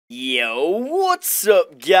Yo, what's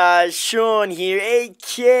up guys, Sean here,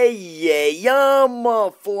 aka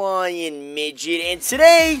ImaFlyNmidget, and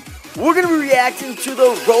today, we're going to be reacting to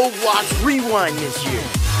the Roblox Rewind this year.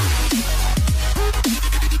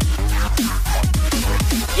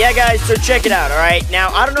 Yeah guys, so check it out, alright? Now,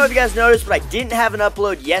 I don't know if you guys noticed, but I didn't have an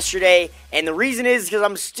upload yesterday, and the reason is because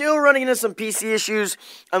I'm still running into some PC issues.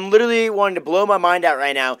 I'm literally wanting to blow my mind out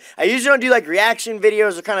right now. I usually don't do like reaction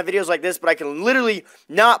videos or kind of videos like this, but I can literally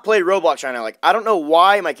not play Roblox right now. Like, I don't know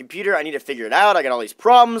why my computer, I need to figure it out. I got all these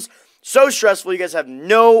problems. So stressful, you guys have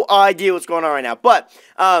no idea what's going on right now. But,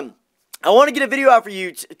 I want to get a video out for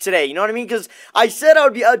you today, you know what I mean? Because I said I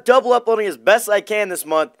would be double uploading as best I can this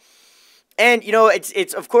month. And, you know,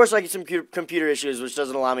 it's of course, like, some computer issues, which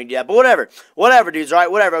doesn't allow me to do that. But whatever, dudes, alright?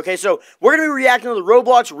 Whatever, okay? So, we're going to be reacting to the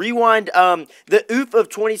Roblox Rewind, the OOF of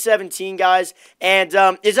 2017, guys. And,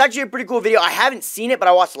 it's actually a pretty cool video. I haven't seen it, but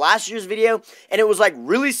I watched last year's video, and it was, like,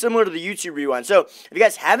 really similar to the YouTube Rewind. So, if you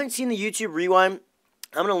guys haven't seen the YouTube Rewind,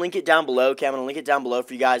 I'm going to link it down below, okay? I'm going to link it down below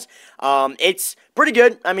for you guys. It's pretty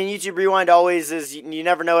good. I mean, YouTube Rewind always is, you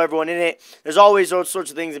never know everyone in it. There's always all sorts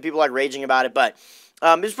of things that people like raging about it, but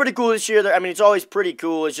it's pretty cool this year. I mean, it's always pretty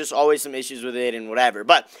cool. It's just always some issues with it and whatever.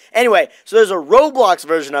 But anyway, so there's a Roblox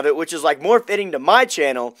version of it, which is like more fitting to my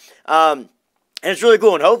channel. And it's really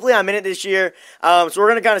cool, and hopefully I'm in it this year. So we're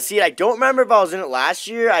going to kind of see it. I don't remember if I was in it last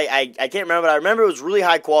year. I can't remember, but I remember it was really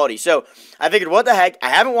high quality. So I figured, what the heck? I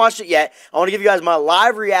haven't watched it yet. I want to give you guys my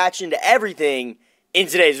live reaction to everything in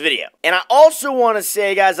today's video. And I also want to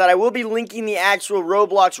say, guys, that I will be linking the actual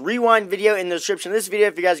Roblox Rewind video in the description of this video.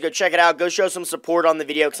 If you guys go check it out, go show some support on the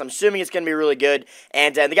video, because I'm assuming it's going to be really good.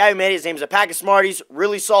 And the guy who made it, his name's A Pack of Smarties,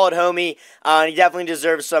 really solid homie, and he definitely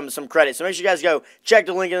deserves some credit. So make sure you guys go check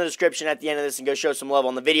the link in the description at the end of this and go show some love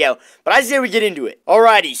on the video. But I say we get into it.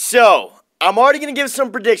 Alrighty, so I'm already going to give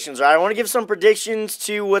some predictions, alright? I want to give some predictions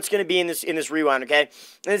to what's going to be in this rewind, okay?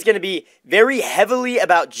 And it's going to be very heavily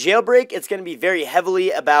about Jailbreak. It's going to be very heavily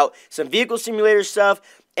about some vehicle simulator stuff.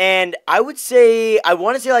 And I would say, I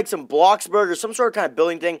want to say like some Bloxburg or some sort of kind of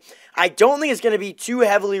building thing. I don't think it's going to be too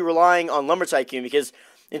heavily relying on Lumber Tycoon, because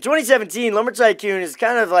in 2017, Lumber Tycoon has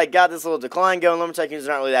kind of like got this little decline going. Lumber Tycoon is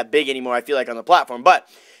not really that big anymore, I feel like, on the platform. But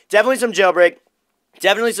definitely some Jailbreak.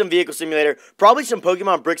 Definitely some vehicle simulator. Probably some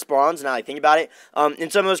Pokemon Brick Spawns, now I think about it. In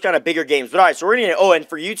some of those kind of bigger games. But alright, so we're going to get it. Oh, and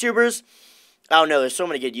for YouTubers, I don't know, there's so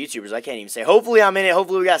many good YouTubers, I can't even say. Hopefully I'm in it.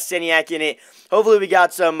 Hopefully we got Seniac in it. Hopefully we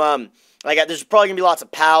got some, there's probably going to be lots of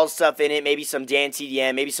PAL stuff in it. Maybe some Dan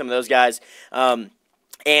TDM, maybe some of those guys.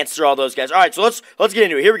 Answer all those guys. Alright, so let's get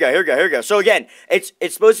into it. Here we go. So again, it's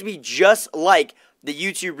supposed to be just like the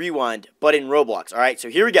YouTube Rewind, but in Roblox. Alright, so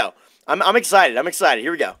here we go. I'm excited.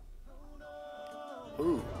 Here we go.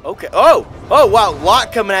 Ooh, okay. Oh, wow,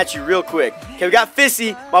 lot coming at you real quick. Okay, we got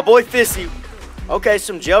Fissy, my boy Fissy. Okay,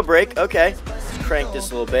 some Jailbreak. Okay, let's crank this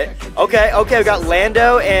a little bit. Okay, we got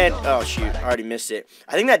Lando and, oh shoot, I already missed it.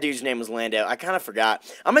 I think that dude's name was Lando. I kind of forgot.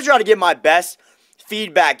 I'm going to try to give my best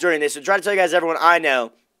feedback during this and try to tell you guys everyone I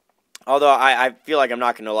know. Although I feel like I'm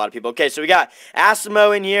not going to know a lot of people. Okay, so we got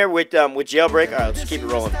Asimo in here with Jailbreak. All right, let's keep it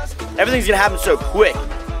rolling. Everything's going to happen so quick.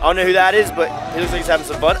 I don't know who that is, but he looks like he's having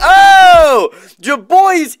some fun. Oh! Your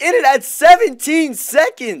boy is in it at 17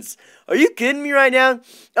 seconds. Are you kidding me right now?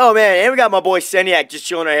 Oh, man. And we got my boy Seniac just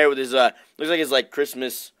chilling right here with his, looks like his, like,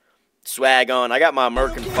 Christmas swag on. I got my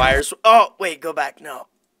American Fire. Oh, wait, go back. No.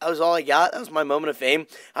 That was all I got? That was my moment of fame.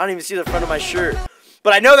 I don't even see the front of my shirt.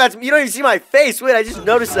 But I know that's, you don't even see my face. Wait, I just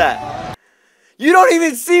noticed that. You don't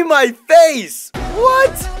even see my face.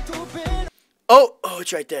 What? Oh,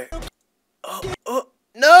 it's right there. Oh.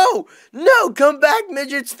 No, come back,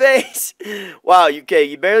 Midget's face. Wow, okay,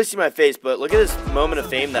 you barely see my face, but look at this moment of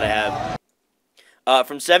fame that I have.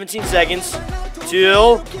 From 17 seconds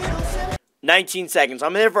till 19 seconds.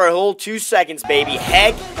 I'm in there for a whole 2 seconds, baby.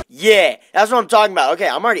 Heck yeah. That's what I'm talking about.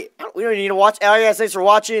 Okay, we don't need to watch. Oh, yeah, thanks for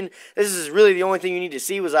watching. This is really the only thing you need to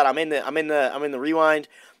see was that I'm in the rewind.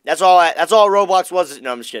 That's all Roblox was.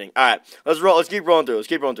 No, I'm just kidding. All right, let's keep rolling through.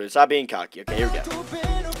 Stop being cocky. Okay, here we go.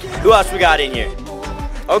 Who else we got in here?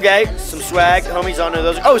 Okay, some swag. Homies, don't know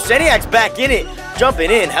those. Oh, Seniac's back in it.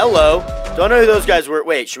 Jumping in. Hello. Don't know who those guys were.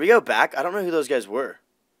 Wait, should we go back? I don't know who those guys were.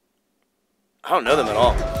 I don't know them at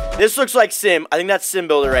all. This looks like Sim. I think that's Sim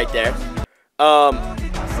Builder right there.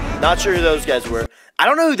 Not sure who those guys were. I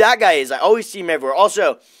don't know who that guy is. I always see him everywhere.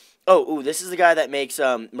 Also, this is the guy that makes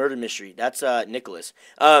Murder Mystery. That's Nicholas.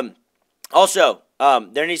 Also,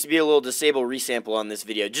 there needs to be a little disable resample on this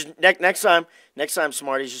video. Just next time,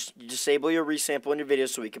 Smarties, just disable your resample in your video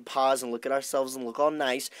so we can pause and look at ourselves and look all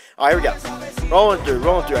nice. All right, here we go. Rolling through.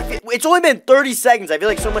 It's only been 30 seconds. I feel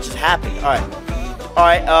like so much has happened. All right.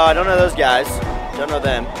 I don't know those guys. Don't know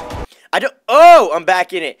them. I'm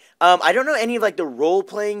back in it. I don't know any of, like, the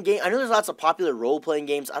role-playing game. I know there's lots of popular role-playing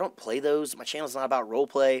games. I don't play those. My channel's not about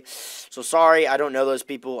role-play. So, sorry, I don't know those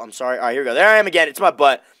people. I'm sorry. All right, here we go. There I am again. It's my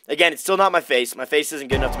butt. Again, it's still not my face. My face isn't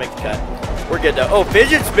good enough to make the cut. We're good, though. Oh,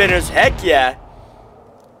 fidget spinners. Heck yeah.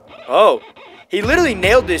 Oh, he literally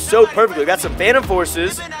nailed this so perfectly. We got some Phantom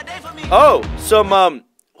Forces. Oh, some,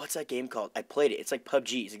 what's that game called? I played it. It's like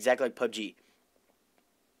PUBG. It's exactly like PUBG.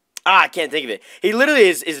 I can't think of it. He literally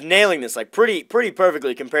is nailing this like pretty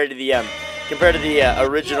perfectly compared to the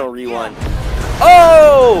original Rewind.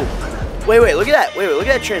 Oh! Wait, look at that. Wait, look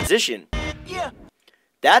at that transition.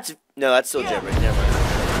 That's still Jailbreak. Never mind.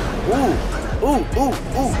 Ooh.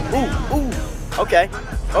 Okay.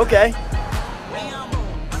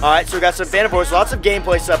 Alright, so we got some Phantom Force, lots of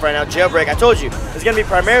gameplay stuff right now. Jailbreak, I told you, it's gonna be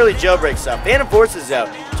primarily Jailbreak stuff. Phantom Forces though,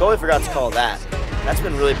 totally forgot to call that. That's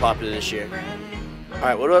been really popular this year.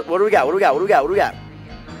 Alright, what do we got?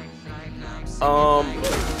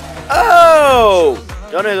 Oh!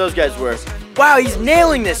 Don't know who those guys were. Wow, he's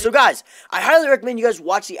nailing this. So, guys, I highly recommend you guys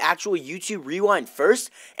watch the actual YouTube Rewind first.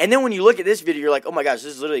 And then when you look at this video, you're like, oh my gosh,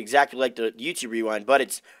 this is literally exactly like the YouTube Rewind. But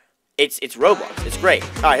it's Roblox. It's great.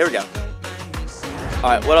 Alright, here we go.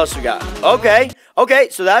 Alright, what else we got? Okay,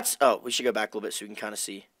 so that's... Oh, we should go back a little bit so we can kind of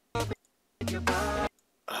see.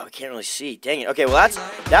 Oh, I can't really see. Dang it. Okay, well, that's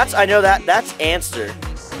I know that's Answer.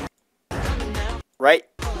 Right?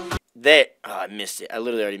 There. Oh, I missed it. I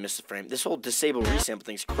literally already missed the frame. This whole disable resample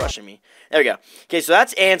thing's crushing me. There we go. Okay, so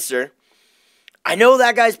that's Answer. I know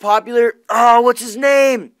that guy's popular. Oh, what's his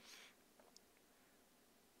name?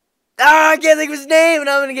 I can't think of his name, and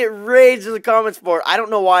I'm going to get raged in the comments for it. I don't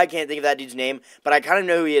know why I can't think of that dude's name, but I kind of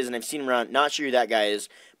know who he is, and I've seen him around. Not sure who that guy is,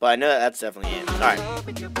 but I know that's definitely him. All right.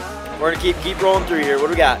 We're going to keep rolling through here. What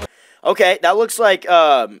do we got? Okay, that looks like,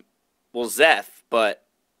 well, Zeph, but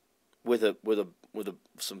with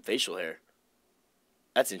some facial hair.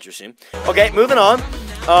 That's interesting. Okay, moving on.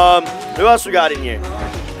 Who else we got in here?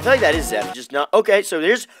 I feel like that is Zeph, just not. Okay, so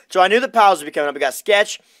I knew the pals would be coming up. We got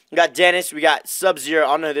Sketch, we got Dennis, we got Sub-Zero. I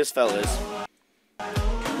don't know who this fella is.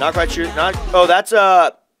 Not quite sure. Oh, that's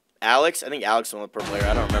Alex. I think Alex is the one with purple hair.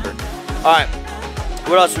 I don't remember. All right,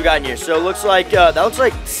 what else we got in here? So it looks like that looks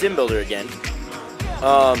like Sim Builder again.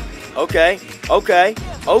 Okay. You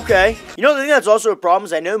know, the thing that's also a problem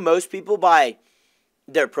is I know most people buy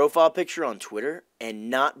their profile picture on Twitter and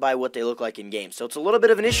not by what they look like in game. So it's a little bit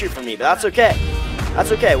of an issue for me, but that's okay.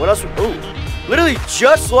 That's okay. What else? Ooh, literally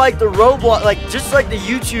just like the Roblox, just like the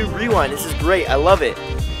YouTube Rewind. This is great. I love it.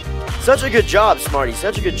 Such a good job, Smarty.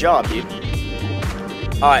 Such a good job, dude.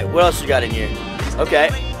 All right, what else we got in here? Okay,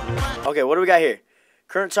 what do we got here?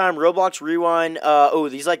 Current time Roblox Rewind. Oh,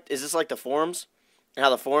 is this like the forums? And how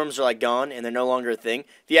the forums are like gone and they're no longer a thing.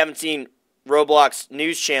 If you haven't seen Roblox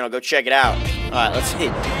news channel, go check it out. All right, let's see.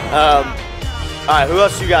 All right, who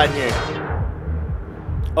else you got in here?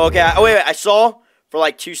 Okay. Oh wait, I saw for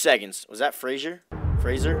like 2 seconds. Was that Fraser?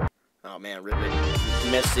 Oh man, rip it.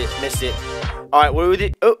 Missed it. All right, what do we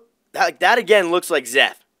do? Oh, that again looks like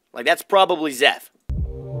Zeph. Like that's probably Zeph.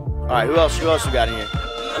 All right, who else we got in here?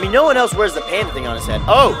 I mean, no one else wears the panda thing on his head.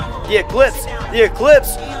 Oh, the Eclipse.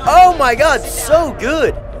 Oh my God, so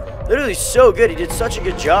good. Literally so good. He did such a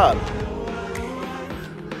good job.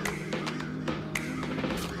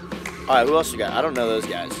 All right, who else we got? I don't know those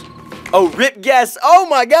guys. Oh, Rip Guess. Oh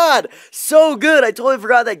my God, so good. I totally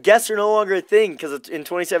forgot that guests are no longer a thing because in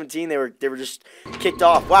 2017 they were just kicked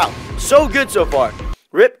off. Wow, so good so far.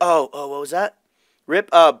 Rip. Oh, what was that? Rip.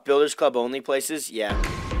 Builders Club only places. Yeah,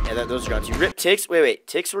 those are gone too. Rip Ticks. Wait,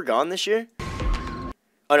 Ticks were gone this year.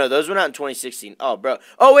 Oh no, those went out in 2016. Oh bro.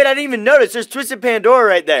 Oh wait, I didn't even notice. There's Twisted Pandora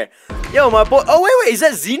right there. Yo, my boy. Oh wait, is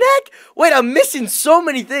that Zenak? Wait, I'm missing so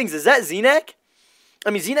many things. Is that Zenak? I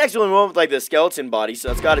mean, Zenak's the only one with, like, the skeleton body, so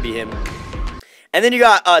that's got to be him. And then you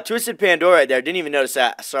got Twisted Pandora right there. Didn't even notice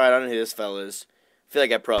that. Sorry, I don't know who this fella is. I feel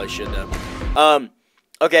like I probably should, though.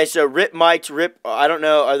 Okay, so Rip Mike, Rip, I don't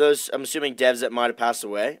know. Are those, I'm assuming, devs that might have passed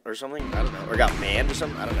away or something? I don't know. Or got banned or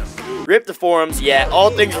something? I don't know. Rip the forums. Yeah, all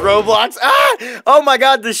things Roblox. Ah! Oh, my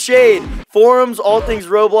God, the shade. Forums, all things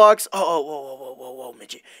Roblox. Oh, whoa,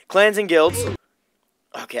 midget. Clans and guilds.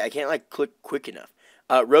 Okay, I can't, like, click quick enough.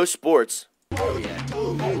 Rose Sports. Oh, yeah.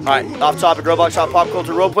 Alright, off topic, Roblox, hot pop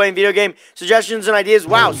culture, role-playing, video game, suggestions and ideas.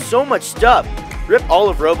 Wow, so much stuff. Rip all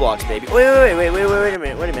of Roblox, baby. Wait a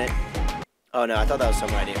minute. Oh, no, I thought that was some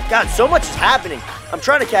idea. God, so much is happening. I'm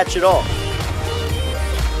trying to catch it all.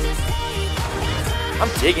 I'm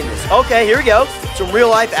digging this. Okay, here we go. Some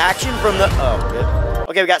real-life action from the... Oh, rip.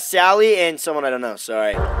 Okay, we got Sally and someone I don't know.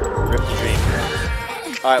 Sorry. Rip the dream.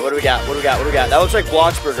 Alright, what do we got? That looks like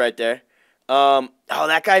Bloxburg right there. Oh,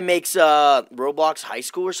 that guy makes Roblox High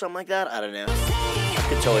School or something like that. I don't know. I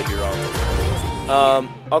could totally be wrong.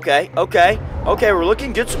 Okay, we're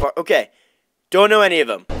looking good so far. Okay, don't know any of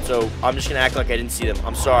them, so I'm just gonna act like I didn't see them.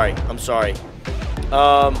 I'm sorry.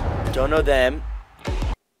 Don't know them.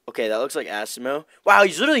 Okay, that looks like Asimo. Wow,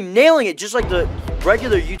 he's literally nailing it, just like the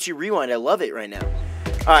regular YouTube Rewind. I love it right now.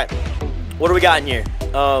 All right, what do we got in here?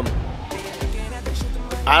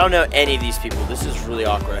 I don't know any of these people. This is really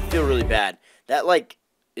awkward. I feel really bad. That, like,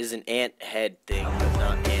 is an ant head thing, but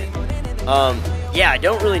not ant. Yeah, I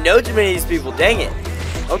don't really know too many of these people. Dang it.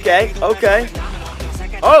 Okay.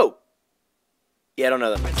 Oh! Yeah, I don't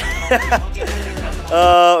know them.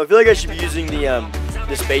 I feel like I should be using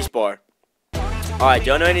the space bar. Alright,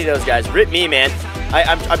 don't know any of those guys. Rip me, man.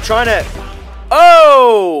 I'm trying to...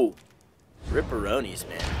 Oh! Ripperonis,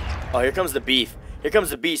 man. Oh, here comes the beef. Here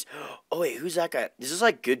comes the beast. Oh, wait, who's that guy? Is this,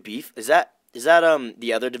 like, good beef? Is that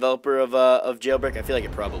the other developer of Jailbreak? I feel like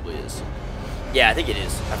it probably is. Yeah, I think it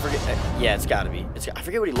is. I forget. Yeah, it's gotta be. I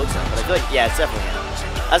forget what he looks like, but I feel like, yeah, it's definitely him.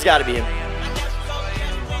 That's gotta be him.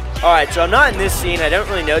 Alright, so I'm not in this scene. I don't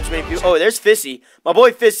really know too many people. Oh, there's Fissy. My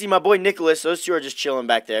boy Fissy, my boy Nicholas. Those two are just chilling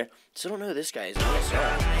back there. So I don't know who this guy is. I'm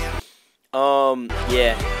sorry.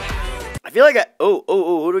 Yeah. I feel like who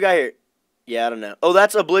do we got here? Yeah, I don't know. Oh,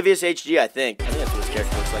 that's Oblivious HD, I think. I think that's what his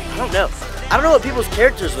character looks like. I don't know. I don't know what people's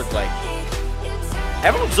characters look like.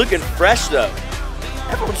 Everyone's looking fresh, though.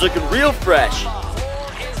 Everyone's looking real fresh.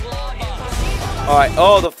 Alright,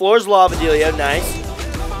 oh, the floor's lava dealio. Nice.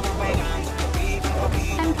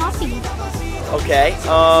 I'm Poppy. Okay,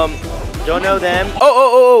 don't know them.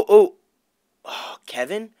 Oh,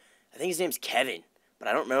 Kevin? I think his name's Kevin. But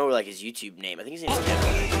I don't remember, like, his YouTube name. I think his name's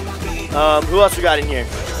Kevin. Who else we got in here?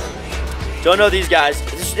 Don't know these guys.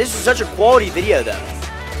 This is such a quality video, though.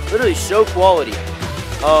 Literally so quality.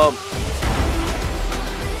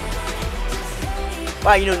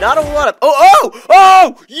 Wow, you know, not a whole lot of...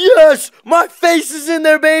 Oh, yes! My face is in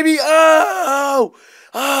there, baby!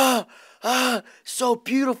 So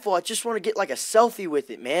beautiful. I just want to get, like, a selfie with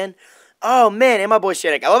it, man. Oh, man, and my boy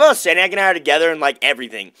Shanak. I love how Shanak and I are together in, like,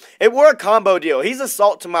 everything. We're a combo deal. He's a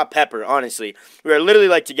salt to my pepper, honestly. We are literally,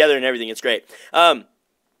 like, together in everything. It's great. I'm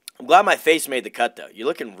glad my face made the cut, though. You're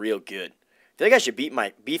looking real good. I feel like I should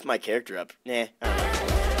beef my character up. Nah, I don't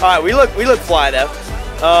know. Alright, we look fly, though.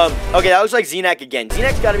 Okay, that looks like Xenak again.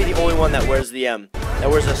 Xenak's got to be the only one that wears the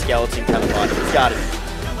skeleton kind of body. He's got to be.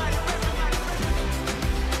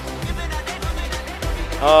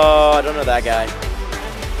 Oh, I don't know that guy.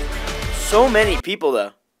 So many people,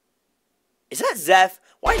 though. Is that Zeph?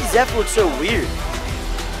 Why does Zeph look so weird?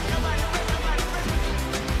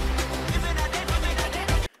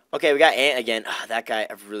 Okay, we got Ant again. Oh, that guy,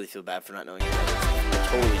 I really feel bad for not knowing who that is. I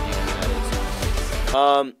totally do know who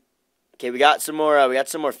that is. Okay, we got some more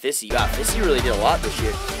Fissy. Wow, Fissy really did a lot this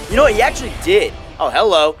year. You know what, he actually did. Oh,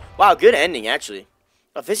 hello. Wow, good ending, actually.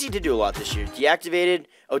 Oh, Fissy did do a lot this year. Deactivated.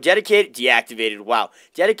 Oh, dedicated. Deactivated. Wow.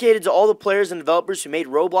 Dedicated to all the players and developers who made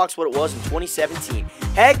Roblox what it was in 2017.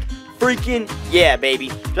 Heck freaking yeah, baby.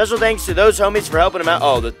 Special thanks to those homies for helping him out.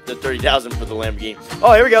 Oh, the 30,000 for the Lamborghini.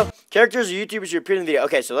 Oh, here we go. Characters or YouTubers who appeared in the video.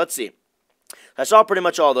 Okay, so let's see. I saw pretty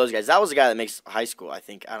much all those guys. That was the guy that makes high school, I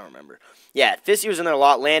think. I don't remember. Yeah, Fissy was in there a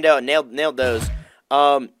lot. Lando, nailed those. Those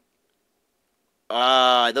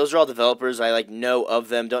are all developers. I, like, know of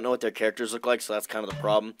them. Don't know what their characters look like, so that's kind of the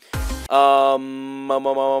problem.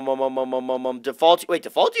 Defaulty. Wait,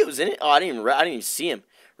 Defaulty was in it? Oh, I didn't even see him.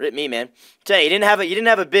 Rip me, man. Tell you, he didn't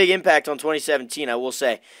have a big impact on 2017, I will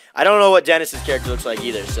say. I don't know what Dennis's character looks like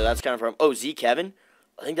either, so that's kind of a problem. Oh, Z Kevin?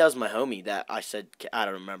 I think that was my homie that I said. I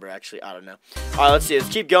don't remember, actually. I don't know. All right, let's see.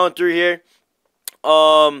 Let's keep going through here.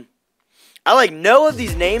 I, like, know of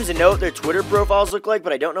these names and know what their Twitter profiles look like,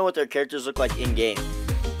 but I don't know what their characters look like in-game.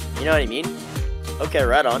 You know what I mean? Okay,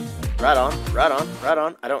 right on. I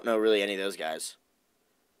don't know really any of those guys.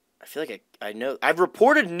 I feel like I know. I've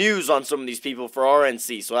reported news on some of these people for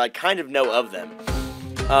RNC, so I kind of know of them.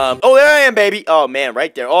 Oh, there I am, baby. Oh, man,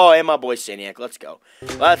 right there. Oh, and my boy Saniac. Let's go.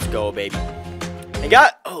 Let's go, baby.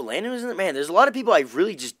 Oh, Landon was in there. Man, there's a lot of people I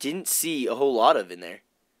really just didn't see a whole lot of in there.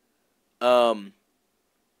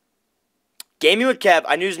 Gaming with Kev.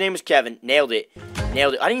 I knew his name was Kevin. Nailed it. I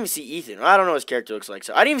didn't even see Ethan. I don't know what his character looks like.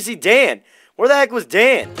 So I didn't even see Dan. Where the heck was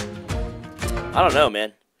Dan? I don't know,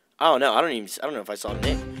 man. I don't know. I don't know if I saw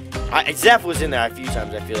Nick. Zeph was in there a few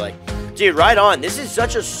times, I feel like. Dude, right on. This is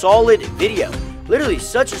such a solid video. Literally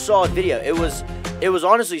such a solid video. It was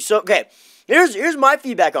honestly so okay. Here's my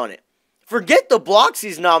feedback on it. Forget the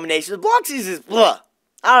Bloxies nomination. The Bloxies is blah.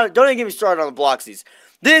 Don't even get me started on the Bloxies.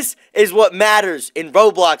 This is what matters in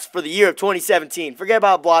Roblox for the year of 2017. Forget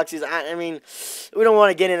about Bloxies. I mean, we don't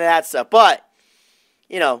want to get into that stuff. But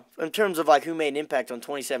you know, in terms of like who made an impact on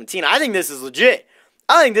 2017, I think this is legit.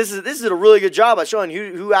 I think this is a really good job at showing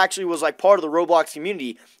who actually was like part of the Roblox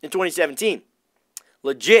community in 2017.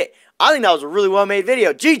 Legit. I think that was a really well-made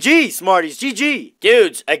video. GG, Smarties, GG.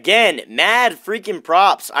 Dudes, again, mad freaking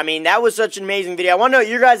props. I mean, that was such an amazing video. I want to know what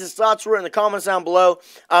your guys' thoughts were in the comments down below.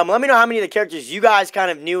 Let me know how many of the characters you guys kind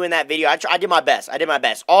of knew in that video. I did my best. I did my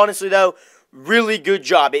best. Honestly, though, really good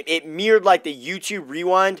job. It mirrored, like, the YouTube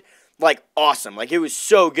Rewind. Like, awesome. Like, it was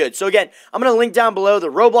so good. So, again, I'm going to link down below the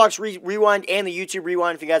Roblox Rewind and the YouTube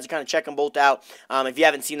Rewind if you guys are kind of check them both out. If you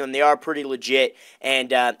haven't seen them, they are pretty legit. And,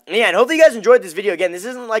 yeah, and hopefully you guys enjoyed this video. Again, this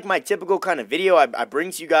isn't like my typical kind of video I bring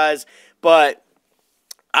to you guys, but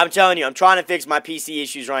I'm telling you, I'm trying to fix my PC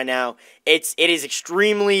issues right now. It is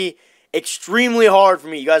extremely hard for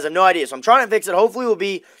me. You guys have no idea. So I'm trying to fix it. Hopefully we'll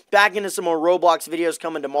be back into some more Roblox videos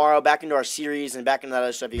coming tomorrow, back into our series and back into that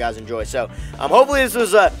other stuff you guys enjoy. So hopefully this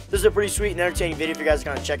is a pretty sweet and entertaining video for you guys to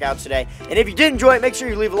kind of check out today. And if you did enjoy it, make sure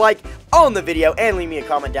you leave a like on the video and leave me a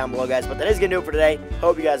comment down below, guys. But that is going to do it for today.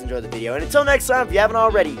 Hope you guys enjoyed the video. And until next time, if you haven't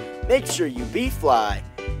already, make sure you be fly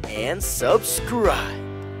and subscribe.